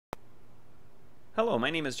Hello, my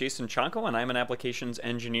name is Jason Chanko and I'm an applications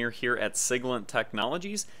engineer here at Siglent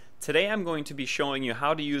Technologies. Today I'm going to be showing you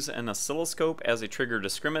how to use an oscilloscope as a trigger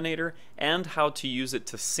discriminator and how to use it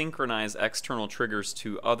to synchronize external triggers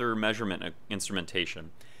to other measurement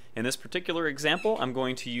instrumentation. In this particular example, I'm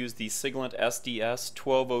going to use the Siglent SDS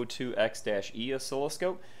 1202X-E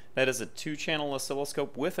oscilloscope. That is a 2-channel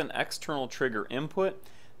oscilloscope with an external trigger input.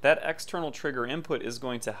 That external trigger input is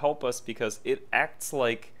going to help us because it acts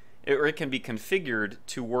like it can be configured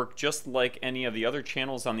to work just like any of the other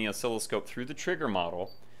channels on the oscilloscope through the trigger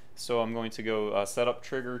model. So I'm going to go set up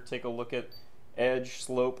trigger, take a look at edge,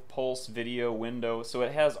 slope, pulse, video, window. So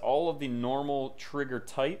it has all of the normal trigger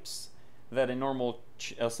types that a normal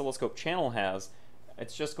oscilloscope channel has.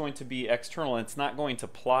 It's just going to be external, and it's not going to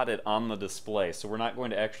plot it on the display. So we're not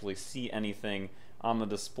going to actually see anything on the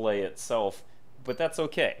display itself. But that's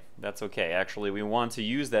okay. That's okay. Actually, we want to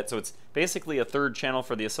use that. So it's basically a third channel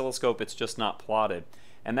for the oscilloscope. It's just not plotted.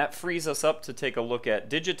 And that frees us up to take a look at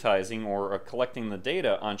digitizing or collecting the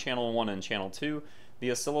data on channel 1 and channel 2. The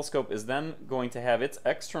oscilloscope is then going to have its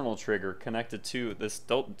external trigger connected to this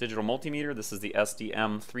digital multimeter. This is the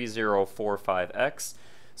SDM3045X.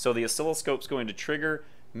 So the oscilloscope is going to trigger,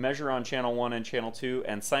 measure on channel 1 and channel 2,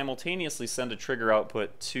 and simultaneously send a trigger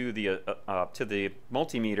output to the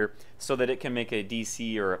multimeter so that it can make a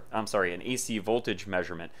DC an AC voltage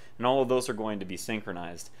measurement. And all of those are going to be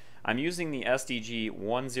synchronized. I'm using the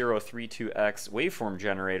SDG1032X waveform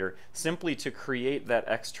generator simply to create that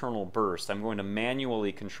external burst. I'm going to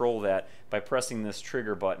manually control that by pressing this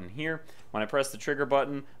trigger button here. When I press the trigger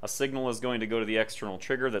button, a signal is going to go to the external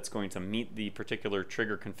trigger that's going to meet the particular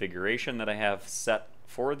trigger configuration that I have set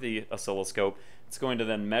for the oscilloscope. It's going to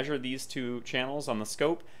then measure these two channels on the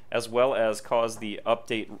scope as well as cause the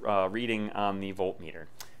update reading on the voltmeter.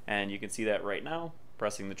 And you can see that right now,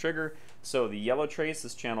 pressing the trigger. So the yellow trace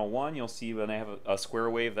is channel 1. You'll see when I have a square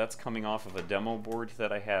wave that's coming off of a demo board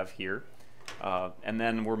that I have here. And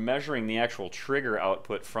then we're measuring the actual trigger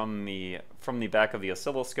output from the back of the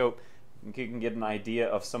oscilloscope. You can get an idea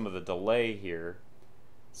of some of the delay here.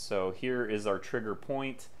 So here is our trigger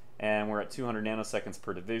point, and we're at 200 nanoseconds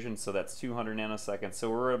per division, so that's 200 nanoseconds.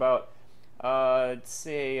 So we're about, I'd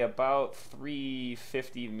say about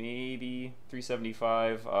 350, maybe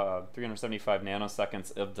 375, 375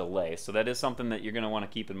 nanoseconds of delay. So that is something that you're going to want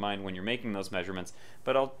to keep in mind when you're making those measurements.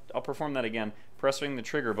 But I'll perform that again. Pressing the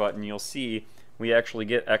trigger button, you'll see we actually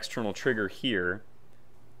get external trigger here.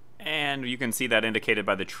 And you can see that indicated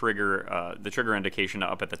by the trigger indication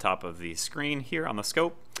up at the top of the screen here on the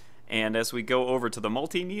scope. And as we go over to the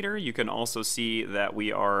multimeter, you can also see that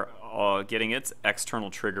we are getting its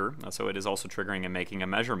external trigger, so it is also triggering and making a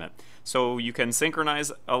measurement. So you can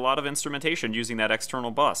synchronize a lot of instrumentation using that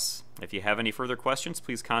external bus. If you have any further questions,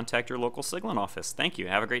 please contact your local Siglent office. Thank you.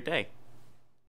 Have a great day.